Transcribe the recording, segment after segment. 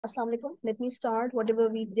Assalamu Alaikum. Let me start whatever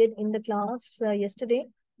we did in the class yesterday.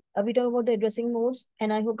 We talked about the addressing modes,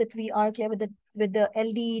 and I hope that we are clear with the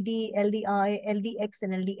LDD, LDI, LDX,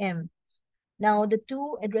 and LDM. Now, the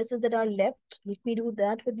two addresses that are left, let me do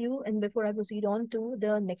that with you, and before I proceed on to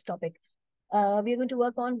the next topic, we are going to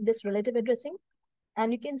work on this relative addressing,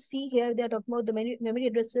 and you can see here they are talking about the memory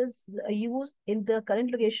addresses used in the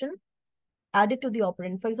current location added to the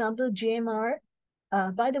operand. For example, JMR.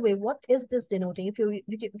 By the way, what is this denoting? If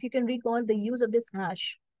you can recall the use of this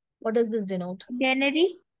hash, what does this denote?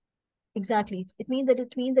 Binary. Exactly. It means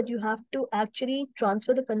that you have to actually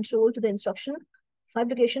transfer the control to the instruction 5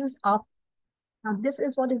 locations after. Now, this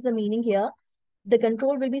is what is the meaning here. The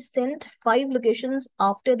control will be sent 5 locations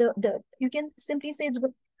after the you can simply say it's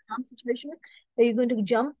going to be a situation where you're going to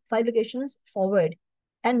jump 5 locations forward.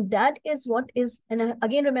 And that is what is, and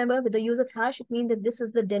again, remember with the use of hash, it means that this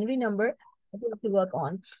is the denary number that you have to work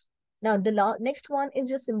on. Now, the next one is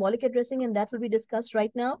just symbolic addressing, and that will be discussed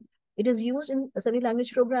right now. It is used in assembly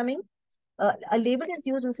language programming. A label is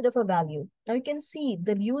used instead of a value. Now, you can see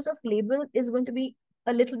the use of label is going to be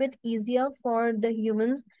a little bit easier for the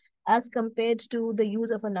humans as compared to the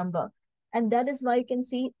use of a number. And that is why you can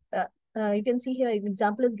see here, an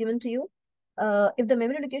example is given to you. If the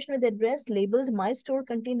memory location with the address labeled my store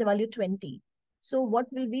contain the value 20. So what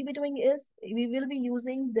will we be doing is we will be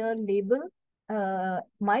using the label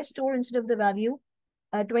my store instead of the value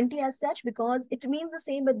 20 as such, because it means the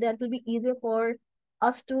same, but that will be easier for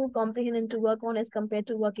us to comprehend and to work on as compared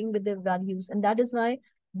to working with the values. And that is why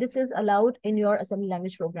this is allowed in your assembly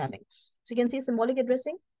language programming. So you can see symbolic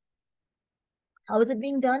addressing. How is it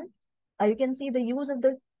being done? You can see the use of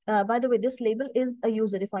the, by the way, this label is a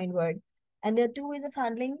user-defined word. And there are two ways of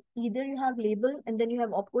handling. Either you have label and then you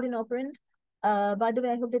have opcode and operand. By the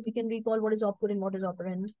way, I hope that we can recall what is opcode and what is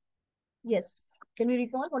operand. Yes. Can we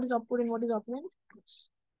recall what is opcode and what is operand?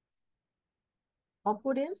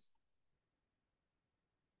 Opcode is?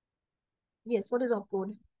 Yes, what is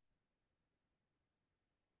opcode?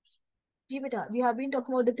 Ji beta, we have been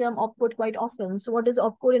talking about the term opcode quite often. So what is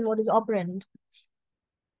opcode and what is operand?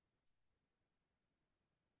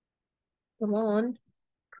 Come on.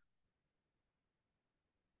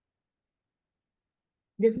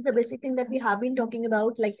 This is the basic thing that we have been talking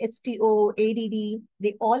about, like STO, ADD.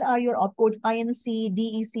 They all are your opcodes. INC,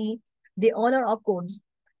 DEC. They all are opcodes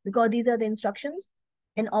because these are the instructions.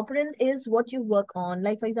 And operand is what you work on.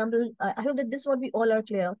 Like, for example, I hope that this is what we all are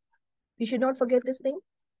clear. We should not forget this thing.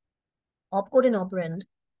 Opcode and operand.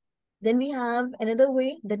 Then we have another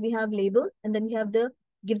way that we have label, and then we have the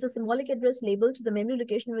gives a symbolic address label to the memory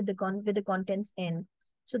location with the contents in.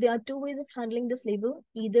 So there are two ways of handling this label.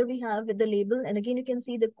 Either we have with the label, and again you can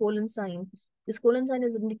see the colon sign. This colon sign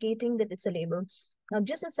is indicating that it's a label. Now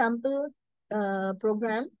just a sample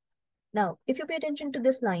program. Now, if you pay attention to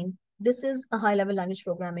this line, this is a high-level language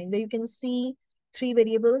programming where you can see 3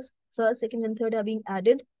 variables, first, second, and third are being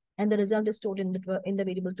added, and the result is stored in the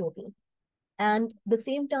variable total. And the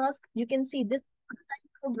same task, you can see this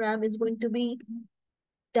program is going to be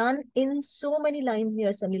done in so many lines in your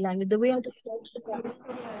assembly language. The way I describe the program.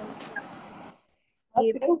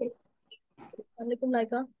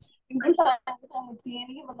 Laika.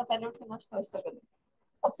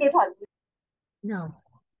 Now,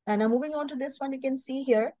 and now moving on to this one, you can see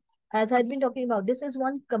here, as I'd been talking about, this is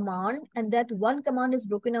one command, and that one command is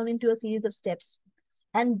broken down into a series of steps.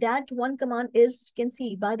 And that one command is, you can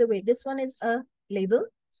see, by the way, this one is a label,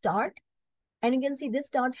 start, and you can see this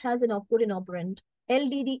start has an opcode and operand.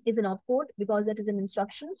 LDD is an opcode because that is an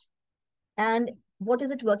instruction. And what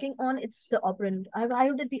is it working on? It's the operand. I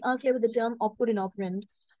hope that we are clear with the term opcode and operand.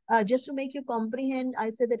 Just to make you comprehend, I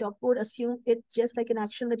said that opcode assume it just like an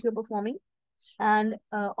action that you're performing. And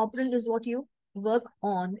operand is what you work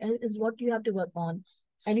on, is what you have to work on.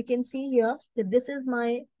 And you can see here that this is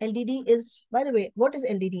my LDD is, by the way, what is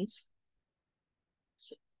LDD?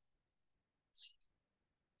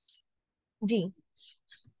 G.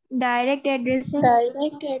 Direct addressing.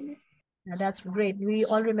 Now that's great. We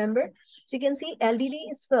all remember. So you can see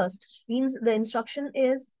LDD is first, means the instruction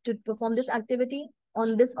is to perform this activity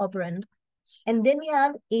on this operand. And then we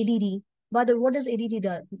have ADD. By the way, what does ADD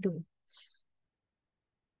do?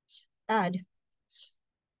 Add.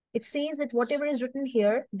 It says that whatever is written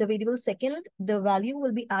here, the variable second, the value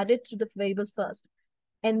will be added to the variable first.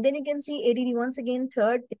 And then you can see ADD once again,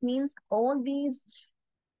 third. It means all these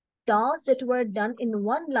tasks that were done in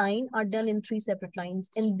one line are done in 3 separate lines.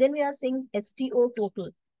 And then we are saying STO total.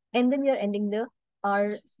 And then we are ending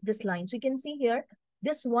this line. So you can see here,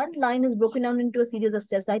 this one line is broken down into a series of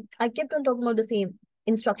steps. I kept on talking about the same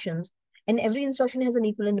instructions. And every instruction has an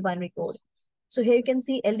equivalent binary code. So here you can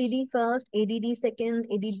see LDD first, ADD second,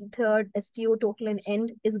 ADD third, STO total and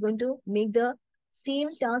end is going to make the same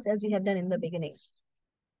task as we have done in the beginning.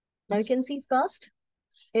 Now you can see first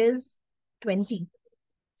is 20,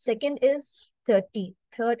 second is 30,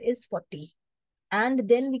 third is 40. And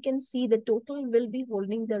then we can see the total will be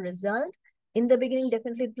holding the result. In the beginning,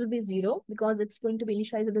 definitely it will be 0 because it's going to be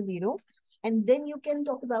initialized with a 0. And then you can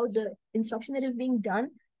talk about the instruction that is being done.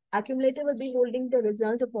 Accumulator will be holding the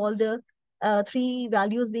result of all the three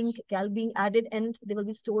values being added, and they will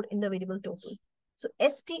be stored in the variable total. So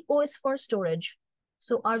STO is for storage.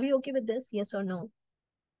 So are we okay with this? Yes or no?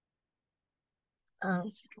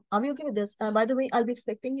 Are we okay with this? By the way, I'll be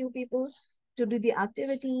expecting you people to do the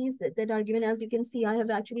activities that are given. As you can see, I have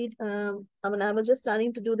actually, I was just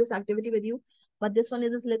planning to do this activity with you, but this one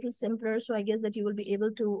is a little simpler. So I guess that you will be able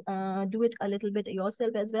to do it a little bit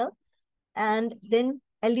yourself as well. And then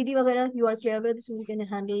LDD वगैरह you are clear with, so you can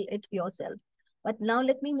handle it yourself. But now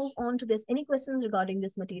let me move on to this. Any questions regarding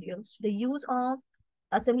this material? The use of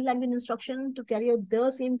assembly language instruction to carry out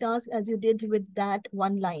the same task as you did with that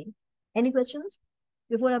one line. Any questions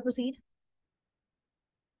before I proceed?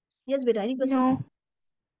 Yes, beta, any questions? No.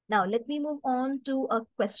 Now let me move on to a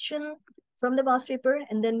question from the past paper,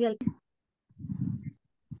 and then we'll.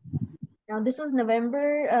 Now this is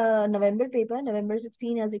November paper, November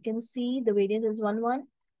 16. As you can see, the variant is 1-1.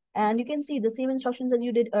 And you can see the same instructions that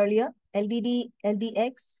you did earlier, LDD,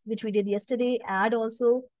 LDX, which we did yesterday, add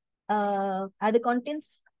also, add the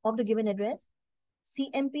contents of the given address.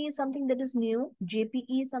 CMP is something that is new,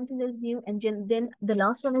 JPE is something that is new, and then the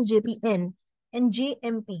last one is JPN and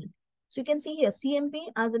JMP. So you can see here,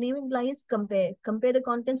 CMP, as the name implies, compare the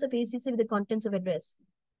contents of ACC with the contents of address.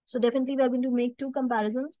 So definitely we are going to make two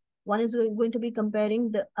comparisons. One is going to be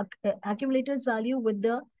comparing the accumulator's value with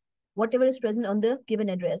the whatever is present on the given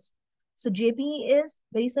address. So JPE is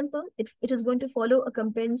very simple. It is going to follow a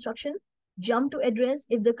compare instruction, jump to address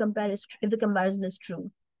if the comparison is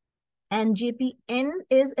true. And JPN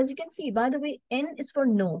is, as you can see, by the way, N is for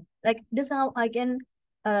no. Like this is how I can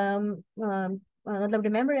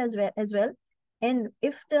remember as well. And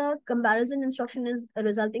if the comparison instruction is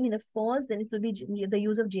resulting in a false, then it will be the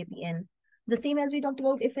use of JPN. The same as we talked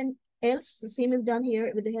about if and else, the same is done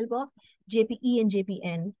here with the help of JPE and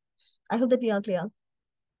JPN. I hope that we are clear.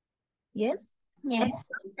 Yes? Yes. And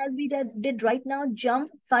as we did right now,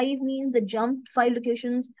 jump 5 means that jump 5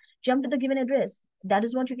 locations, jump to the given address. That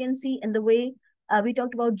is what you can see. And the way we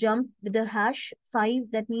talked about jump with the hash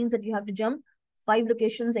 5, that means that you have to jump 5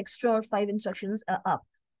 locations extra or 5 instructions up.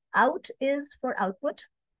 Out is for output.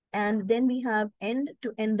 And then we have end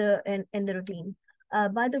to end the routine.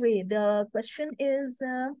 By the way, the question is,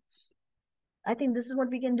 I think this is what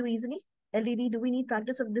we can do easily. LDD, do we need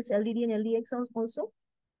practice of this LDD and LDX also?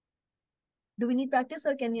 Do we need practice,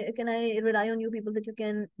 or can I rely on you people that you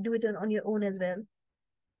can do it on your own as well?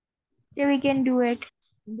 So we can do it.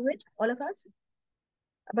 Do it, all of us.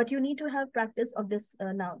 But you need to have practice of this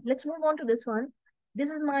now. Let's move on to this one. This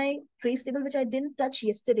is my trace table, which I didn't touch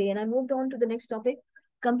yesterday, and I moved on to the next topic.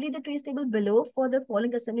 Complete the trace table below for the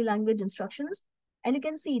following assembly language instructions. And you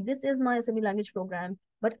can see this is my assembly language program.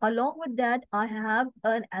 But along with that, I have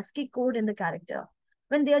an ASCII code in the character.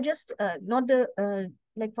 When they are just not the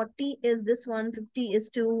like 40 is this one, 50 is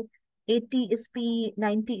 2, 80 is P,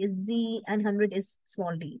 90 is Z, and 100 is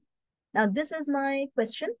small d. Now this is my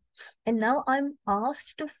question, and now I'm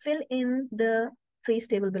asked to fill in the trace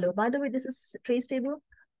table below. By the way, this is trace table.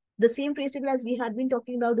 The same trace table as we had been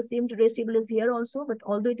talking about, the same trace table is here also, but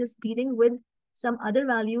although it is dealing with some other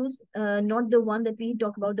values, not the one that we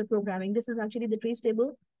talk about the programming. This is actually the trace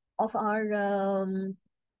table of our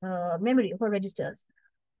memory, of our registers.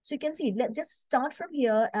 So you can see, let's just start from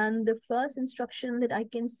here. And the first instruction that I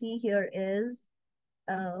can see here is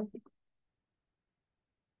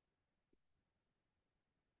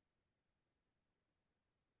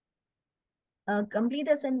complete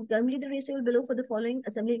the trace table below for the following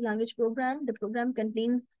assembly language program. The program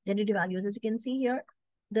contains generative values. As you can see here,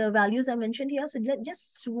 the values are mentioned here. So let's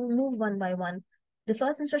just move one by one. The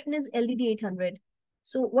first instruction is LDD 800.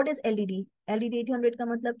 So what is LDD? LDD 800 ka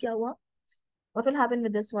matlab kya hua? What will happen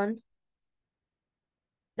with this one?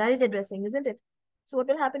 Direct addressing, isn't it? So what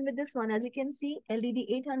will happen with this one? As you can see, LDD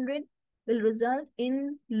 800 will result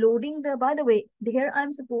in loading the, by the way, here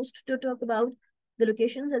I'm supposed to talk about the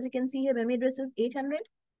locations. As you can see here, memory addresses 800,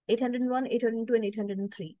 801, 802, and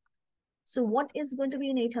 803. So what is going to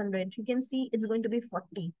be in 800? You can see it's going to be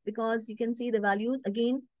 40, because you can see the values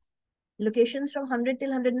again, locations from 100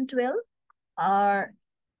 till 112 are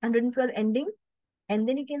 112 ending. And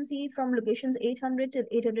then you can see from locations 800 to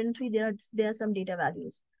 803, there are some data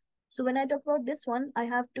values. So when I talk about this one, I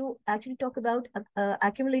have to actually talk about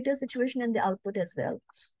accumulator situation and the output as well.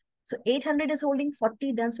 So 800 is holding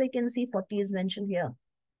 40, that's why you can see 40 is mentioned here.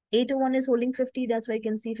 801 is holding 50, that's why you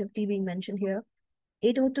can see 50 being mentioned here.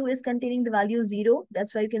 802 is containing the value 0,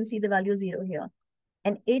 that's why you can see the value 0 here.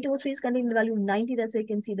 And 803 is containing the value 90, that's why you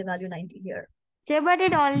can see the value 90 here. But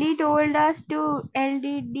it only told us to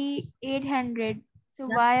LDD 800. So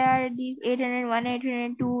Now, why are these 801,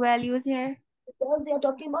 802 values here? because they are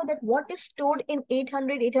talking about that what is stored in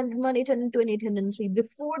 800, 801, 802, and 803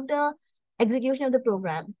 before the execution of the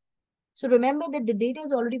program. So remember that the data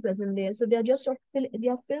is already present there. So they are just they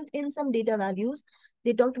have filled in some data values.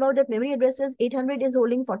 They talked about that memory addresses 800 is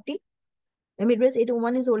holding 40. Memory address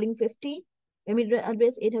 801 is holding 50. Memory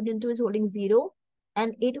address 802 is holding 0.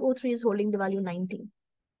 And 803 is holding the value 90.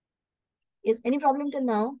 Is any problem till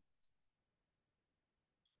now?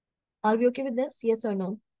 Are we okay with this? Yes or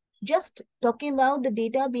no? Just talking about the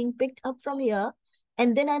data being picked up from here.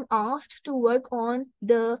 And then I'm asked to work on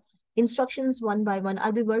the instructions one by one.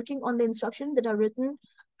 I'll be working on the instructions that are written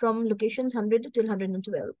from locations 100 till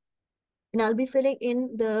 112. And I'll be filling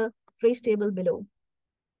in the trace table below.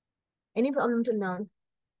 Any problem till now?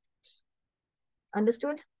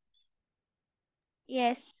 Understood?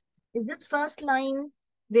 Yes. Is this first line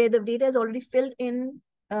where the data is already filled in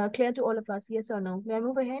clear to all of us? Yes or no? May I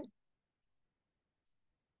move ahead?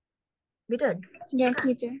 We did. Yes,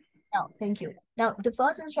 teacher. Now, thank you. Now, the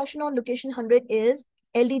first instruction on location 100 is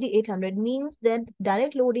LDD 800, means that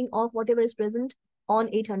direct loading of whatever is present on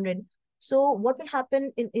 800. So what will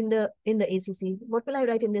happen in the ACC? What will I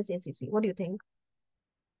write in this ACC? What do you think?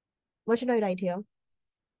 What should I write here?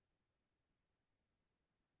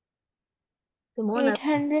 Come on.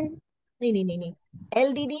 800. No.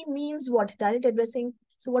 LDD means what? Direct addressing.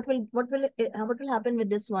 So what will happen with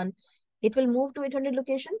this one? It will move to 800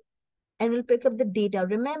 location and will pick up the data.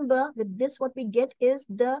 Remember, with this, what we get is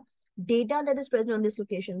the data that is present on this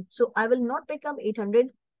location. So I will not pick up 800.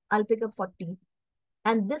 I'll pick up 40.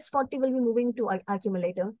 And this 40 will be moving to our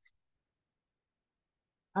accumulator.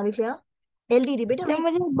 Are we clear? LDD, बेटा तो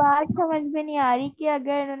मुझे बात समझ में नहीं आ रही कि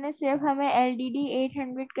अगर इन्होंने सिर्फ हमें LDD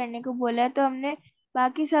 800 करने को बोला है तो हमने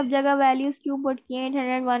बाकी सब जगह वैल्यूज क्यों पुट किए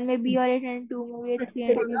 801 में भी और 802 में भी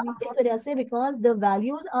 300 में भी इस वजह से because the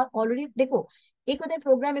values are already, देखो एक होता है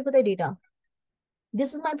program, एक होता है data.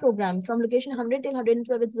 This is my program from location 100 till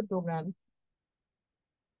 112. It's the program.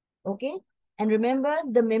 Okay. And remember,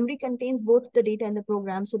 the memory contains both the data and the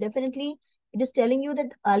program. So definitely, it is telling you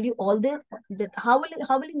that value all the that how will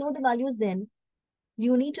you know the values then?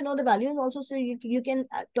 You need to know the values also, so you can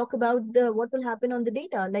talk about the what will happen on the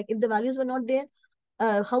data. Like if the values were not there,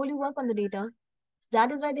 how will you work on the data?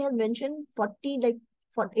 That is why they have mentioned 40, like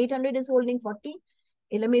for 800 is holding 40.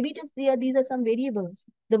 Maybe it is there. These are some variables.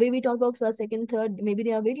 The way we talk about first, second, third, maybe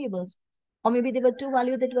they are variables, or maybe there were two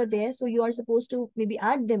values that were there. So you are supposed to maybe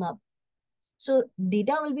add them up. So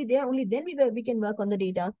data will be there, only then we can work on the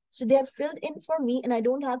data. So they are filled in for me and I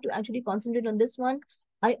don't have to actually concentrate on this one.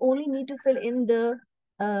 I only need to fill in the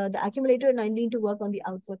accumulator and I need to work on the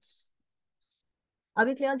outputs. Are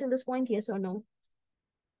we clear till this point? Yes or no?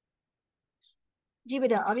 Ji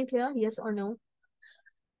beta, are we clear? Yes or no?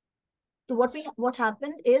 So what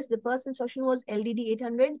happened is the first instruction was LDD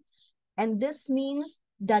 800 and this means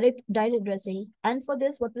direct addressing. And for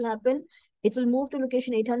this, what will happen? It will move to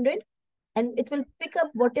location 800 and it will pick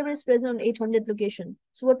up whatever is present on 800 location.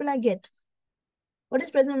 So what will I get? What is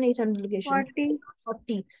present on 800 location? 40.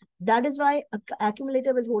 40. That is why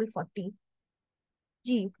accumulator will hold 40.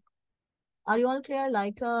 G. Are you all clear?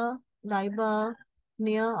 Laika, Laiba,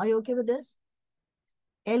 Nia, are you okay with this?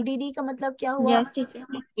 LDD का मतलब क्या हुआ? Yes, teacher.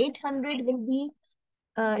 800 will be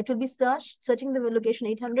it will be searching the location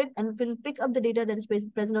 800 and will pick up the data that is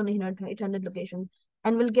present on 800 location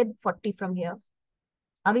and will get 40 from here.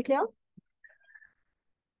 Are we clear?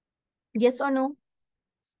 Yes or no?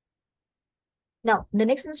 Now, the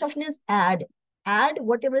next instruction is add. Add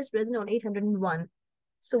whatever is present on 801.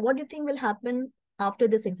 So what do you think will happen after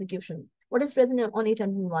this execution? What is present on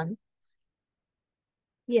 801?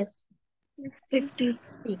 Yes. 50.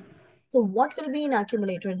 So what will be in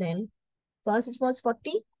accumulator then? First it was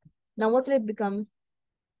 40. Now what will it become?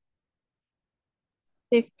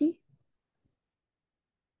 50.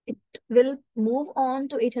 It will move on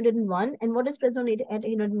to 801. And what is present on at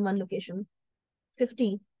 801 location?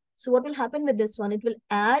 50. So what will happen with this one? It will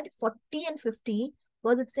add 40 and 50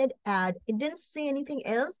 because it said add. It didn't say anything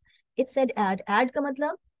else. It said add. Add ka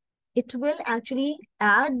matlab, it will actually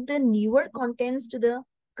add the newer contents to the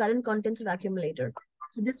current contents of accumulator.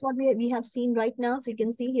 So this is what we have seen right now. So you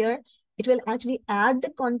can see here, it will actually add the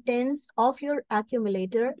contents of your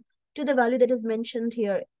accumulator to the value that is mentioned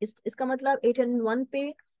here. Iska matlab 801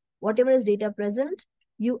 pe, whatever is data present,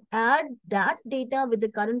 you add that data with the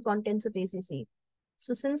current contents of ACC.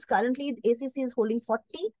 So since currently ACC is holding 40,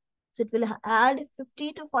 so it will add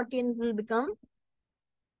 50 to 40 and it will become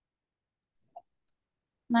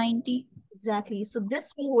 90. exactly. So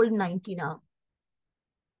this will hold 90 now.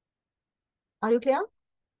 Are you clear?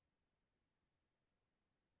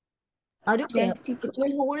 Are you clear? Yes, teacher. It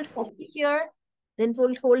will hold 40 here, then it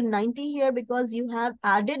will hold 90 here because you have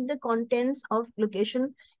added the contents of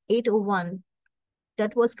location 801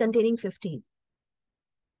 that was containing 50.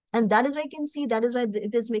 And that is why you can see, that is why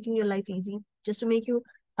it is making your life easy, just to make you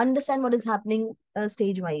understand what is happening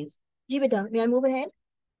stage-wise. Ji beta, may I move ahead?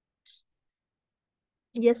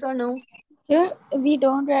 Yes or no? Here we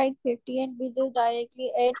don't write 50 and we just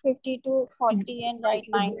directly add 50 to 40 and write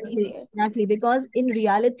 90 there. Exactly, because in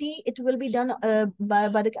reality, it will be done by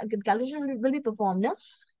the calculation will be performed. No?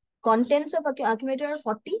 Contents of accumulator are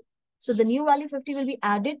 40. So the new value 50 will be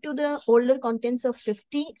added to the older contents of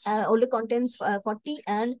 50, older contents 40,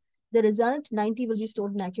 and the result 90 will be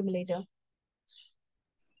stored in accumulator.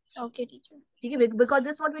 Okay, teacher. Because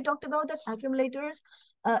this is what we talked about, that accumulators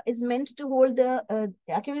is meant to hold the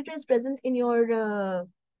accumulator is present in your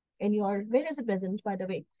where is it present, by the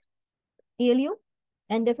way? ALU,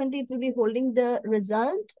 and definitely it will be holding the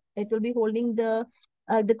result. It will be holding the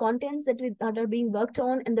contents that are being worked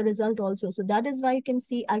on and the result also. So that is why you can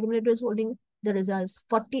see accumulator is holding the results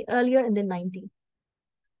 40 earlier and then 90.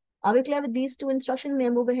 Are we clear with these two instructions? May I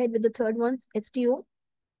move ahead with the third one, STO?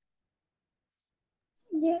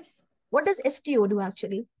 Yes. What does STO do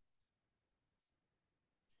actually?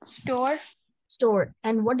 Store. Store.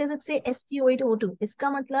 And what does it say? STO802.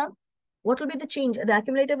 Iska matlab, what will be the change? The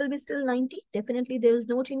accumulator will be still 90. Definitely there is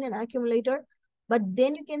no change in accumulator. But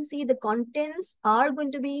then you can see the contents are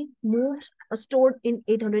going to be moved or stored in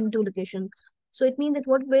 802 location. So it means that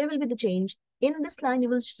where will be the change? In this line, you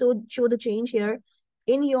will show the change here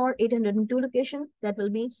in your 802 location that will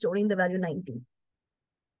be storing the value 90.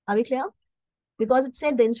 Are we clear? Because it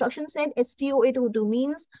said, the instruction said STO802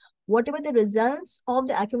 means whatever the results of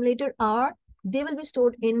the accumulator are, they will be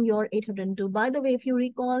stored in your 802. By the way, if you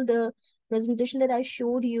recall the presentation that I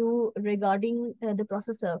showed you regarding the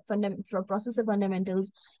processor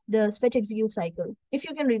fundamentals, the fetch execute cycle, if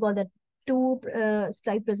you can recall that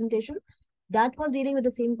slide presentation, that was dealing with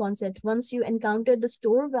the same concept. Once you encountered the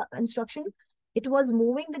store instruction, it was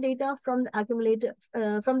moving the data from the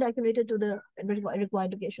accumulator to the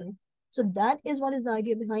required location. So that is what is the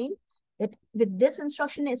idea behind that. With this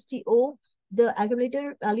instruction STO, the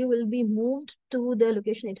accumulator value will be moved to the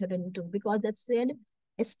location 802 because that said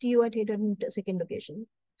STO at 802nd location.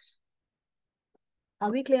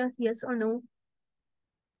 Are we clear? Yes or no?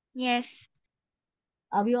 Yes.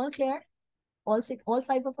 Are we all clear? All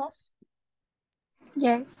five of us?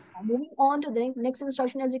 Yes. Moving on to the next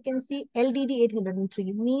instruction, as you can see, LDD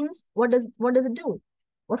 803 means what does it do?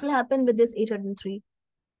 What will happen with this 803?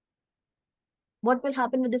 What will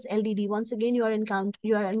happen with this LDD? Once again, you are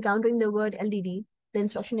encountering the word LDD, the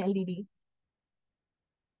instruction LDD.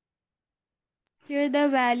 Here the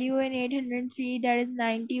value in 803, that is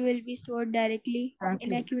 90, will be stored directly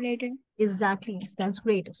in accumulator. Exactly, that's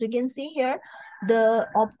great. So you can see here, the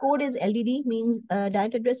opcode is LDD, means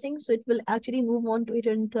direct addressing. So it will actually move on to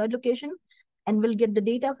 803rd location and will get the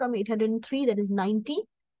data from 803, that is 90.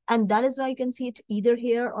 And that is why you can see it either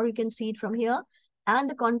here or you can see it from here. And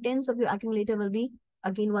the contents of your accumulator will be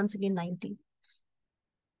once again 90.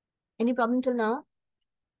 Any problem till now?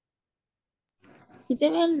 Is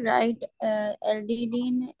it will write LDD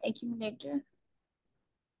in accumulator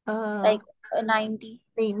like 90?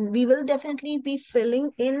 We will definitely be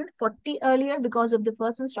filling in 40 earlier because of the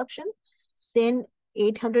first instruction. Then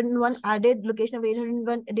 801 added, location of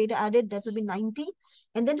 801 data added, that will be 90.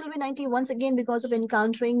 And then it will be 90 once again because of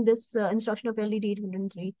encountering this instruction of LDD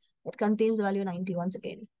 803 that contains the value 90 once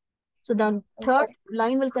again. So the third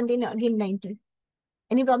line will contain again 90.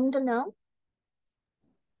 Any problem till now?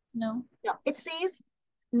 No. Yeah, it says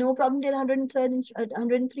no problem till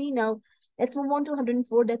 103. Now let's move on to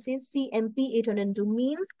 104. That says CMP 802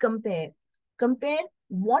 means compare. Compare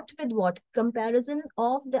what with what? Comparison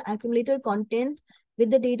of the accumulator content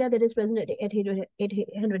with the data that is present at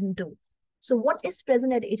 802. So what is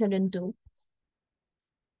present at 802?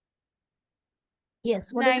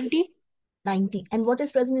 Yes, what 90. is 90. And what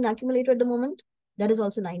is present in accumulator at the moment? That is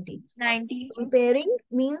also 90. 90. Comparing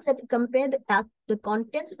means that compare the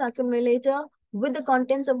contents of accumulator with the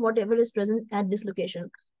contents of whatever is present at this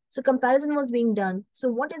location. So comparison was being done. So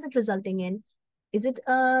what is it resulting in? Is it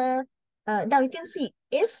now you can see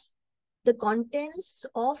if the contents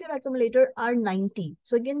of your accumulator are 90.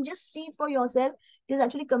 So again, just see for yourself. It is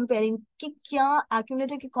actually comparing कि क्या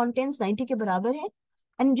accumulator के contents 90 के बराबर है,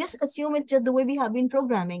 and just assume it just the way we have been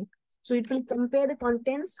programming. So it will compare the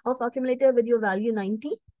contents of accumulator with your value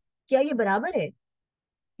 90. क्या ये बराबर है?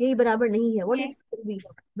 ये बराबर नहीं है. What Yes. it will be?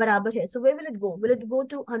 बराबर है. So where will it go? Will it go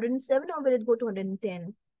to 107 or will it go to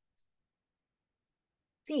 110?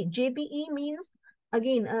 See, JPE means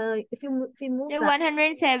again, if you move So back,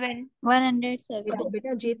 107. 107. yeah,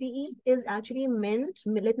 beta, JPE is actually meant.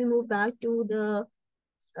 Let me move back to the.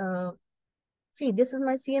 See, this is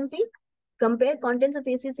my CMP. Compare contents of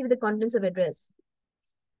ACC with the contents of address.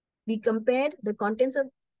 We compared the contents of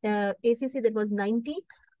ACC that was 90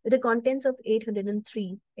 with the contents of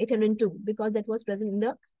 803, 802, because that was present in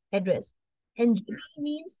the address. And JPE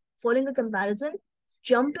means following a comparison,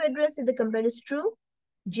 jump to address if the compare is true.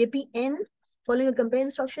 JPN, following a compare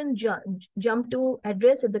instruction, jump to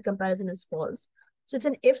address if the comparison is false. So it's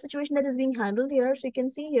an if situation that is being handled here. So you can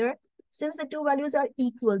see here, since the two values are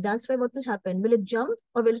equal, that's why what will happen? Will it jump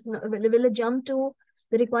or will it jump to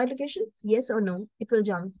the required location? Yes or no? It will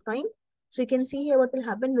jump, fine. So you can see here what will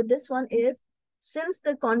happen with this one is, since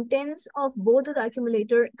the contents of both the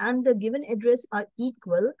accumulator and the given address are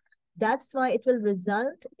equal, that's why it will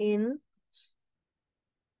result in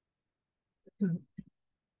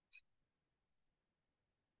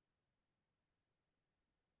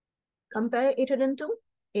compare 802.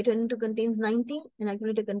 802 contains 90 and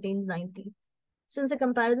accumulator contains 90. Since the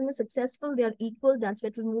comparison is successful, they are equal. That's why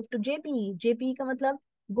it will move to JPE. JPE ka matlab,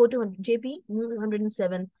 go to JPE, move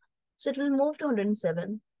 107. So it will move to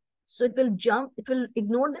 107. So it will jump, it will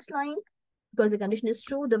ignore this line because the condition is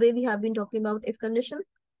true. The way we have been talking about if condition,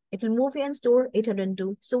 it will move here and store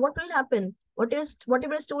 802. So what will happen? Whatever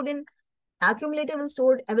is stored in accumulator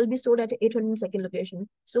will be stored at 802nd location.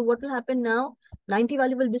 So what will happen now? 90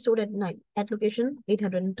 value will be stored at location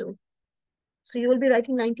 802. So you will be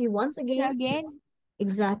writing 90 once again. Again.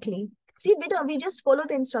 Exactly. See, beta, we just follow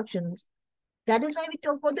the instructions. That is why we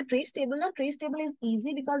talk about the trace table. Now, trace table is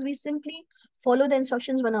easy because we simply follow the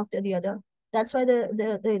instructions one after the other. That's why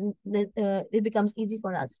it becomes easy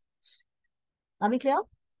for us. Are we clear?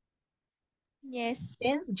 Yes.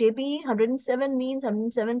 Yes, JP 107 means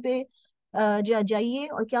 107 पे जाइए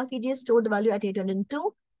और क्या कीजिए, store the value at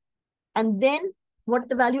 802, and then what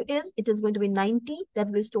the value is, it is going to be 90 that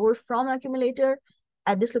will store from accumulator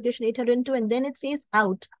at this location 802, and then it says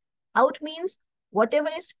out. Out means whatever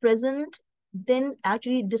is present, then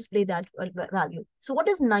actually display that value. So what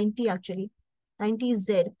is 90 actually? 90 is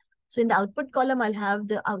Z. So in the output column, I'll have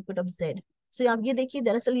the output of Z. So आप ये देखिए,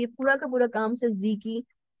 दरअसल ये पूरा का पूरा काम सिर्फ Z की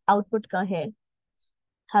output का है.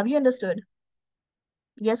 Have you understood?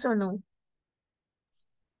 Yes or no?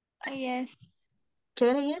 Yes.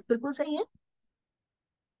 कह रही है, बिल्कुल सही है.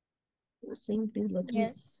 Saying, please let me.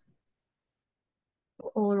 Yes.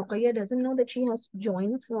 Oh, Ruqayya doesn't know that she has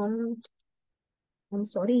joined from. I'm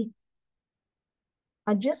sorry.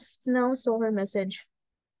 I just now saw her message.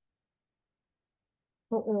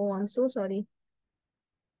 Oh, I'm so sorry.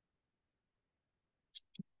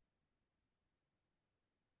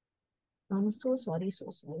 I'm so sorry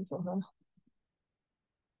for her.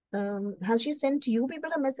 Has she sent you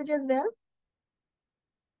people a message as well?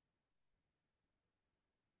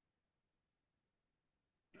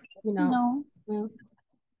 No.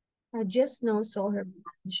 I just now saw her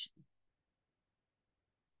message.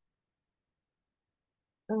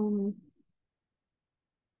 Oh,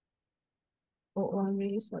 I'm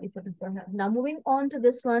really sorry for her. Now moving on to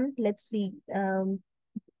this one, let's see. Now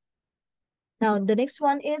the next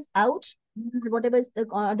one is out. Whatever is the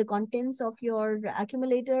contents of your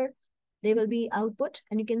accumulator, they will be output,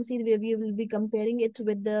 and you can see we will be comparing it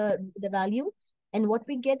with the value, and what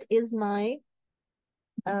we get is my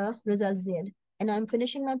result Z. And I'm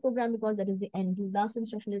finishing my program because that is the end. The last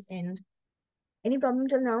instruction is end. Any problem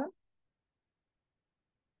till now?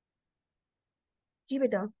 जी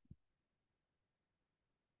बेटा.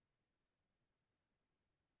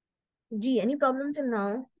 जी, any problem till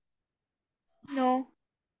now? No.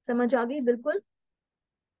 समझ आ गई बिल्कुल?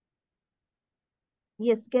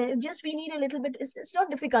 Yes, just we need a little bit. It's not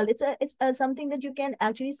difficult. It's something that you can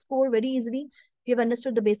actually score very easily if you've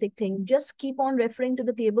understood the basic thing. Just keep on referring to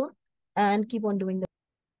the table and keep on doing that.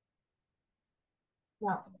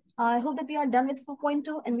 Now, I hope that we are done with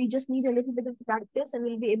 4.2 and we just need a little bit of practice and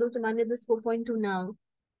we'll be able to manage this 4.2 now.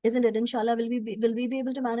 Isn't it? Inshallah, will we be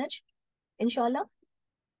able to manage? Inshallah.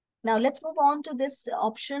 Now let's move on to this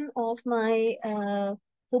option of my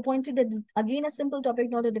 4.2. That is again a simple topic,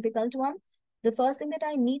 not a difficult one. The first thing that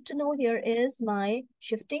I need to know here is my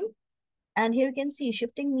shifting. And here you can see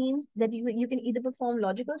shifting means that you can either perform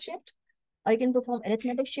logical shift or you can perform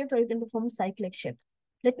arithmetic shift, or you can perform cyclic shift.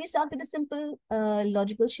 Let me start with a simple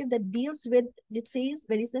logical shift that deals with, it says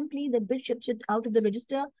very simply that bit shifted out of the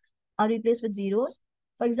register are replaced with zeros.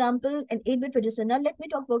 For example, an 8-bit register. Now, let me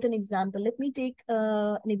talk about an example. Let me take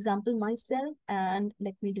an example myself and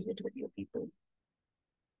let me do it with you people.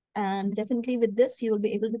 And definitely with this, you will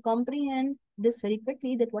be able to comprehend this very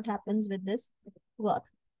quickly, that what happens with this work.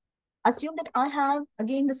 Assume that I have,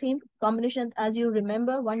 again, the same combination as you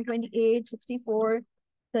remember, 128, 64,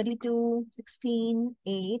 32, 16,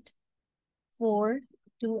 8, 4,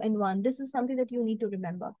 2, and 1. This is something that you need to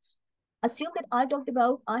remember. Assume that I talked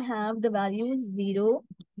about, I have the values 0,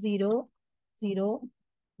 0, 0,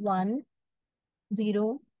 1,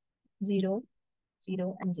 0, 0,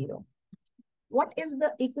 0, and 0. What is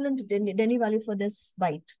the equivalent Denny value for this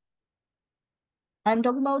byte? I'm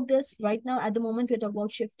talking about this right now. At the moment, we're talking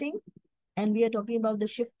about shifting. And we are talking about the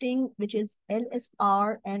shifting, which is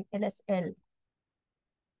LSR and LSL.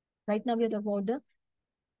 Right now, we are talking about the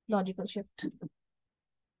logical shift.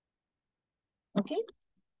 Okay.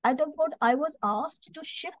 I talked about, I was asked to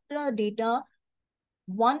shift the data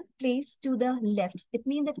one place to the left. It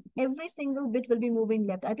means that every single bit will be moving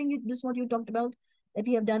left. I think this is what you talked about, that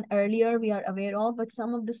we have done earlier, we are aware of, but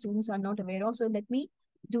some of the students are not aware of. So let me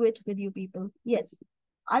do it with you people. Yes.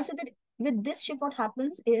 I said that with this shift, what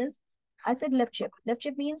happens is, I said left shift. Left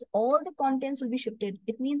shift means all the contents will be shifted.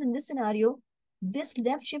 It means in this scenario, this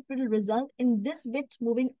left shift will result in this bit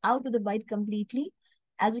moving out of the byte completely.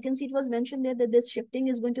 As you can see, it was mentioned there that this shifting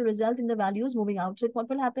is going to result in the values moving out. So what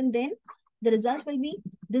will happen then? The result will be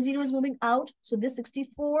the 0 is moving out. So this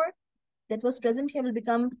 64 that was present here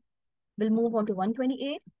will move on to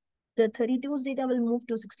 128. The 32's data will move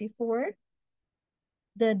to 64.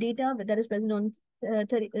 The data that is present on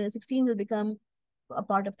 16 will become a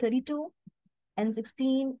part of 32, and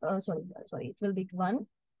 16, sorry, it will be 1.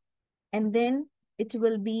 And then it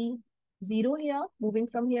will be 0 here, moving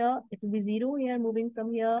from here. It will be 0 here, moving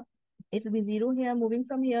from here. It will be 0 here, moving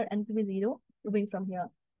from here, and it will be 0, moving from here.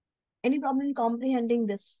 Any problem in comprehending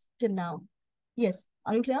this till now? Yes,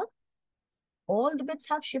 are you clear? All the bits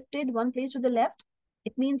have shifted one place to the left.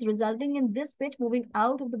 It means resulting in this bit moving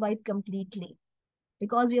out of the byte completely.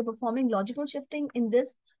 Because we are performing logical shifting in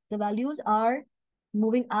this, the values are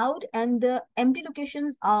moving out and the empty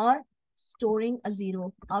locations are storing a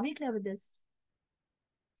 0. Are we clear with this?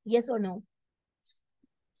 Yes or no?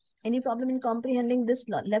 Any problem in comprehending this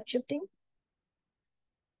left shifting?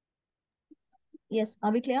 Yes,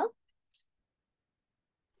 are we clear?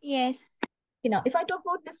 Yes. Okay, now if I talk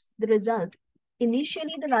about this, the result,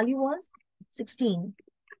 initially the value was 16,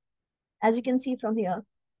 as you can see from here.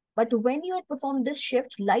 But when you had performed this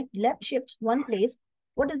shift, left shift one place,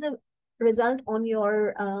 what is the result on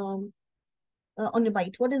your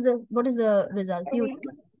byte? What is the result?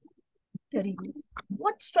 32.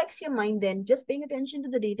 What strikes your mind then? Just paying attention to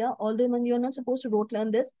the data, although you're not supposed to rote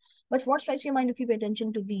learn this, but what strikes your mind if you pay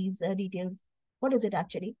attention to these details? What is it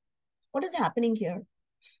actually? What is happening here?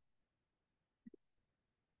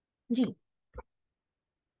 G.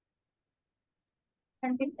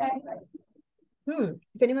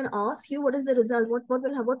 If anyone asks you what is the result, what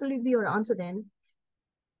will be your answer then?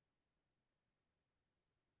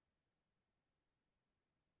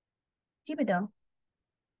 G beta.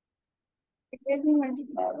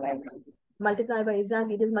 Multiply by,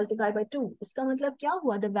 exactly, it is multiplied by 2. Iska matlab kya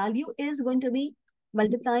hua? The value is going to be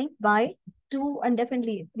multiplying by 2, and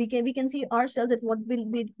definitely we can see ourselves that what will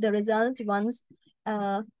be the result once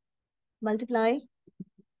multiply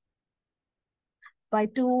by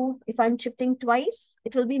 2. If I'm shifting twice,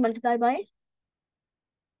 it will be multiplied by,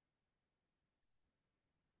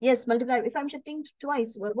 yes, multiply. If I'm shifting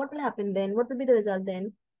twice, what will happen then? What will be the result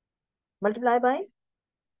then? Multiply by,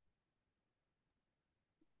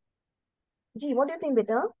 Gee, what do you think,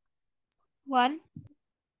 beta? 1.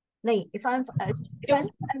 No, if I've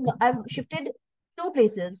shifted 2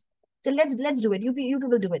 places, so let's do it. You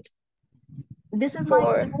will do it. This is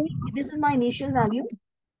 4. my initial value.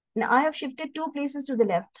 Now I have shifted 2 places to the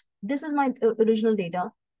left. This is my original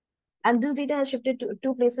data, and this data has shifted to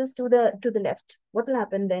 2 places to the left. What will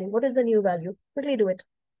happen then? What is the new value? Quickly do it.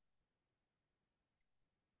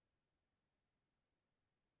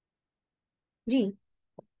 G.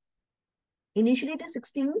 Initially it is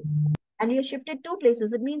 16, and you have shifted 2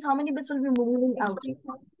 places. It means how many bits will be moving out?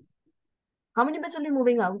 How many bits will be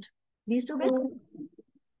moving out? These 2 bits.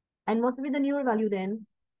 And what will be the newer value then?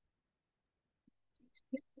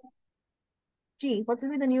 G. What will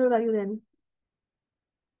be the newer value then?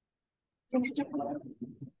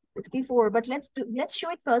 64. But let's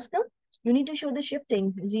show it first now. You need to show the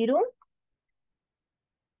shifting. 0,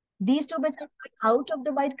 These two bits are out of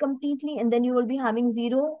the byte completely, and then you will be having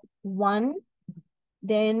 0, 1,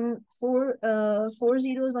 then 4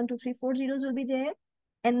 zeros, 1, 2, 3, 4 zeros will be there,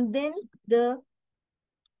 and then the,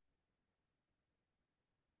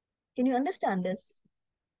 can you understand this?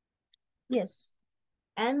 Yes.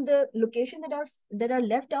 And the location that are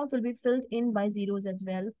left out will be filled in by zeros as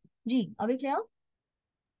well. G, are we clear?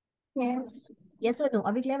 Yes. Yes or no?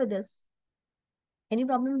 Are we clear with this? Any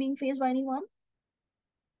problem being faced by anyone?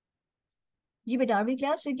 G, beta, are we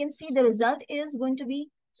clear? So you can see the result is going to be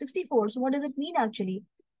 64. So what does it mean actually?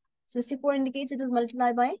 64 indicates it is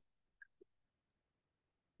multiplied by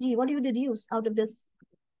G. What do you deduce out of this?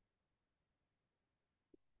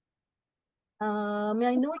 May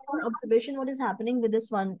I know your observation? What is happening with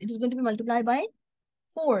this one? It is going to be multiplied by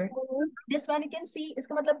 4. This one you can see,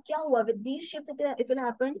 iska matlab kya hua? With these shifts, it will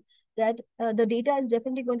happen that the data is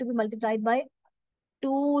definitely going to be multiplied by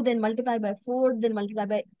 2, then multiplied by 4, then multiplied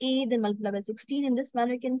by 8, then multiplied by 16. In this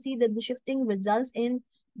manner, you can see that the shifting results in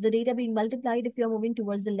the data being multiplied if you are moving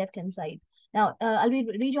towards the left-hand side. Now, I'll be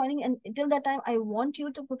rejoining, and till that time, I want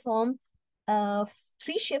you to perform 3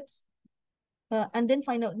 shifts and then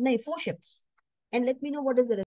find out, no, 4 shifts. And let me know what is the result.